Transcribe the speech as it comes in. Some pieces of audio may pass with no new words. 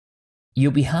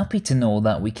You'll be happy to know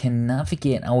that we can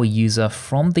navigate our user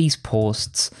from these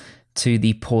posts to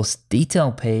the post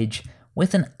detail page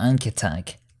with an anchor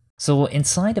tag. So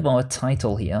inside of our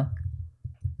title here,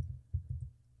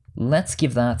 let's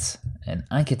give that an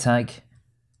anchor tag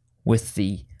with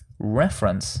the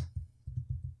reference,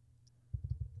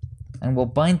 and we'll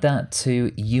bind that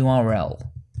to URL.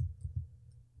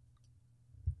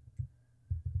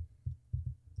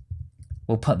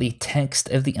 We'll put the text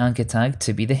of the anchor tag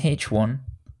to be the H1,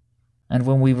 and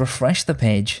when we refresh the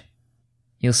page,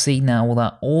 you'll see now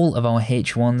that all of our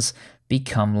H1s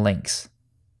become links.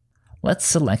 Let's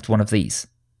select one of these.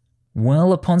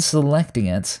 Well, upon selecting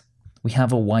it, we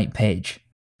have a white page.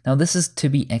 Now this is to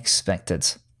be expected,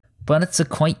 but it's a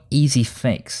quite easy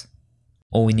fix.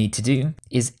 All we need to do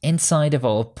is inside of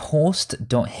our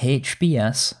post.hbs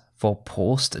for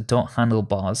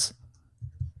post.handlebars,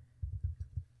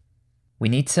 we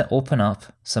need to open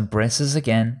up some braces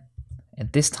again,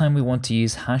 and this time we want to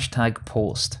use hashtag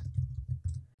post.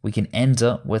 We can end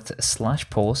up with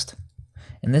 /post,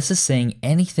 and this is saying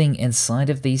anything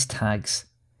inside of these tags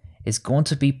is going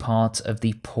to be part of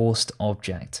the post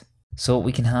object. So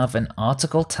we can have an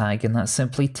article tag, and that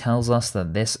simply tells us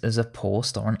that this is a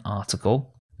post or an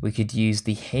article. We could use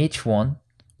the H1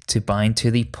 to bind to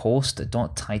the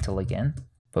post.title again,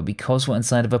 but because we're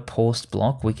inside of a post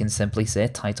block, we can simply say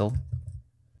title.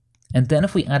 And then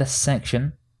if we add a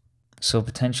section, so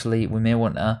potentially we may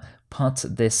want to put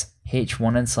this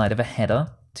H1 inside of a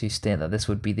header to state that this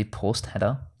would be the post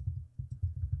header.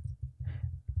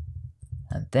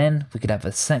 And then we could have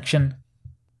a section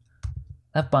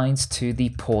that binds to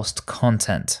the post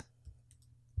content.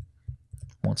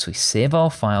 Once we save our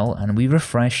file and we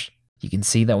refresh, you can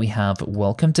see that we have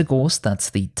Welcome to Ghost, that's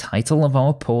the title of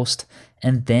our post,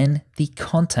 and then the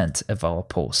content of our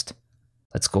post.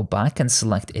 Let's go back and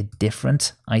select a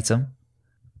different item.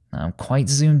 Now I'm quite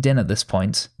zoomed in at this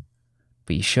point,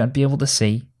 but you should be able to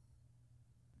see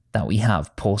that we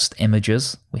have post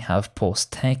images, we have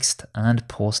post text, and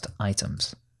post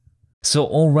items. So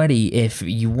already, if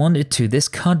you wanted to, this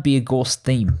could be a ghost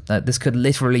theme. This could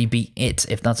literally be it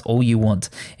if that's all you want.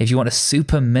 If you want a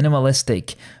super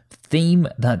minimalistic theme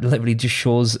that literally just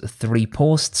shows 3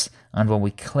 posts, and when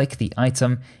we click the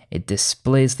item, it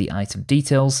displays the item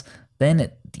details, then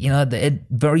at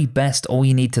very best, all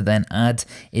you need to then add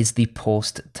is the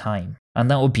post time, and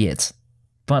that would be it.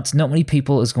 But not many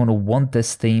people is going to want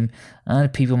this theme,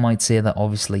 and people might say that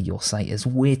obviously your site is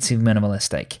way too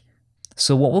minimalistic.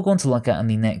 So what we're going to look at in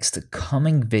the next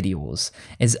coming videos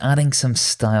is adding some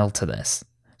style to this.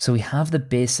 So we have the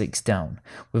basics down.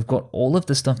 We've got all of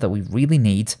the stuff that we really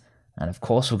need, and of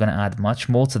course we're going to add much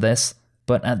more to this,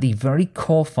 but at the very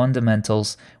core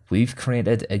fundamentals, we've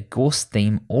created a ghost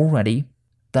theme already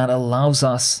that allows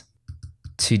us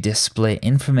to display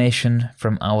information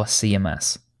from our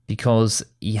CMS. Because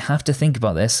you have to think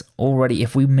about this already.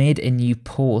 If we made a new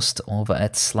post over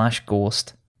at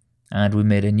 /ghost and we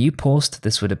made a new post,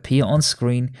 this would appear on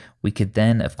screen. We could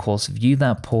then, of course, view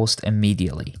that post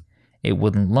immediately. It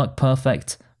wouldn't look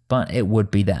perfect, but it would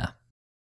be there.